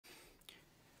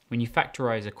when you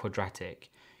factorize a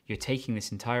quadratic, you're taking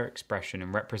this entire expression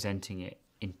and representing it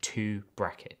in two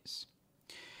brackets.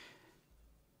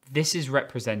 This is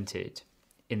represented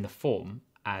in the form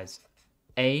as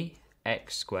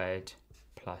ax squared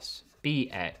plus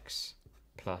bx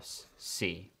plus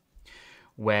c,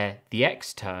 where the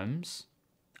x terms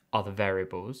are the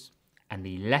variables and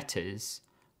the letters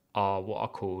are what are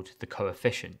called the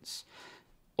coefficients,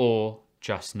 or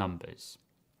just numbers.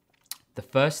 The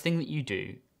first thing that you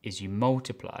do is you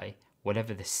multiply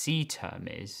whatever the c term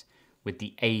is with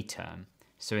the a term.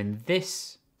 So in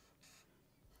this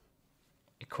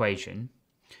equation,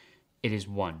 it is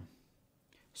 1.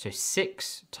 So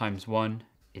 6 times 1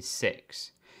 is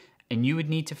 6. And you would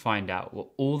need to find out what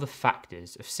all the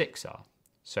factors of 6 are.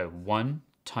 So 1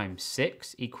 times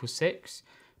 6 equals 6,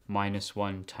 minus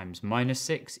 1 times minus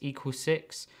 6 equals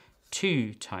 6,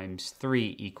 2 times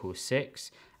 3 equals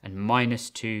 6, and minus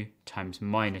 2 times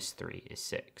minus 3 is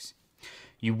 6.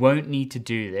 You won't need to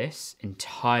do this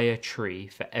entire tree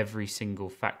for every single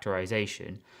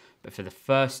factorization, but for the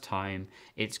first time,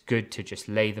 it's good to just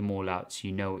lay them all out so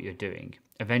you know what you're doing.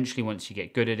 Eventually, once you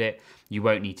get good at it, you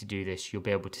won't need to do this. You'll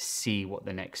be able to see what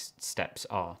the next steps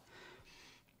are.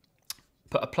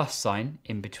 Put a plus sign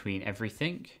in between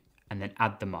everything and then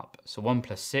add them up. So 1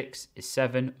 plus 6 is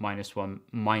 7, minus 1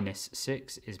 minus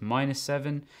 6 is minus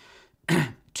 7,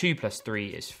 2 plus 3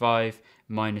 is 5,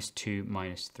 minus 2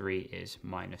 minus 3 is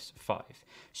minus 5.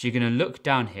 So you're going to look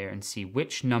down here and see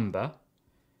which number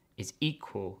is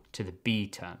equal to the b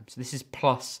term. So this is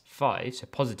plus 5, so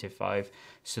positive 5.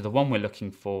 So the one we're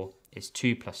looking for is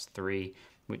 2 plus 3,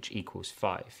 which equals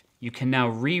 5. You can now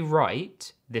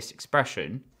rewrite this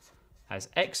expression as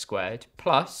x squared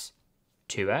plus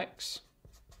 2x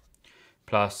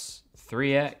plus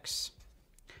 3x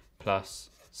plus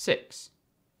 6.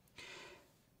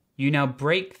 You now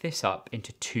break this up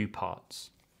into two parts.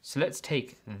 So let's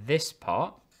take this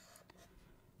part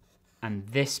and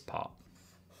this part.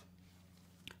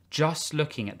 Just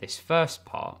looking at this first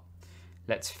part,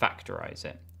 let's factorize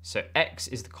it. So x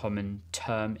is the common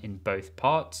term in both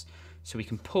parts, so we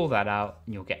can pull that out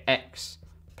and you'll get x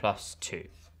plus 2.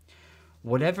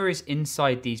 Whatever is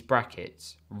inside these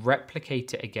brackets,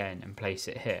 replicate it again and place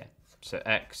it here. So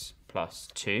x plus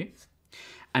 2.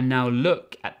 And now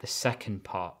look at the second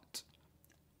part.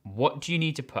 What do you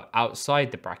need to put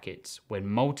outside the brackets when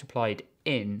multiplied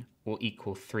in will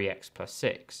equal 3x plus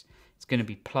 6? It's going to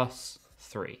be plus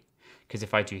 3. Because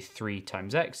if I do 3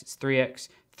 times x, it's 3x,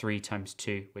 3 times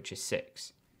 2, which is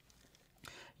 6.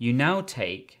 You now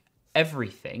take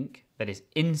everything that is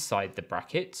inside the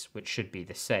brackets, which should be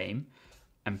the same,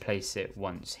 and place it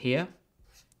once here.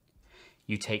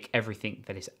 You take everything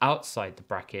that is outside the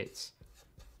brackets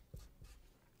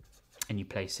and you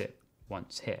place it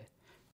once here.